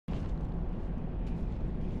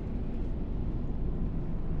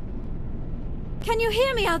Can you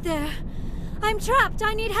hear me out there? I'm trapped.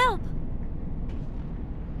 I need help.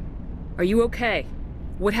 Are you okay?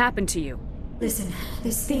 What happened to you? Listen,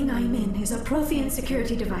 this thing I'm in is a Prothean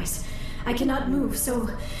security device. I cannot move, so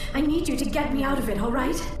I need you to get me out of it, all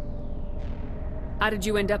right? How did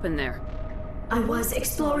you end up in there? I was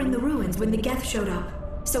exploring the ruins when the Geth showed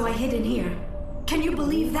up, so I hid in here. Can you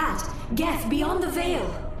believe that? Geth, beyond the veil!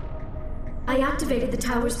 I activated the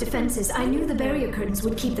tower's defenses. I knew the barrier curtains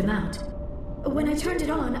would keep them out. When I turned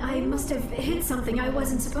it on, I must have hit something I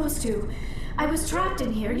wasn't supposed to. I was trapped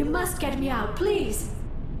in here. You must get me out, please!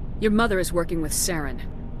 Your mother is working with Saren.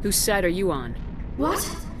 Whose side are you on? What?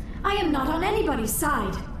 I am not on anybody's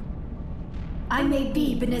side. I may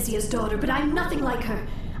be Benezia's daughter, but I'm nothing like her.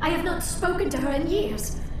 I have not spoken to her in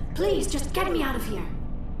years. Please, just get me out of here.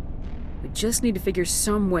 We just need to figure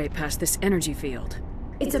some way past this energy field.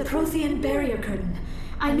 It's a Prothean barrier curtain.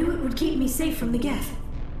 I knew it would keep me safe from the Geth.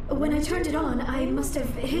 When I turned it on, I must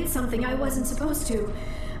have hit something I wasn't supposed to.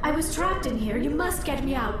 I was trapped in here. You must get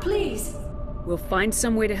me out, please. We'll find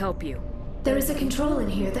some way to help you. There is a control in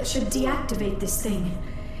here that should deactivate this thing.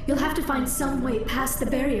 You'll have to find some way past the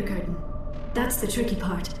barrier curtain. That's the tricky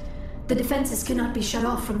part. The defenses cannot be shut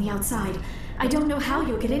off from the outside. I don't know how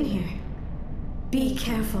you'll get in here. Be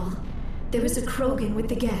careful. There is a Krogan with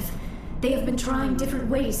the Geth. They have been trying different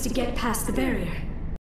ways to get past the barrier.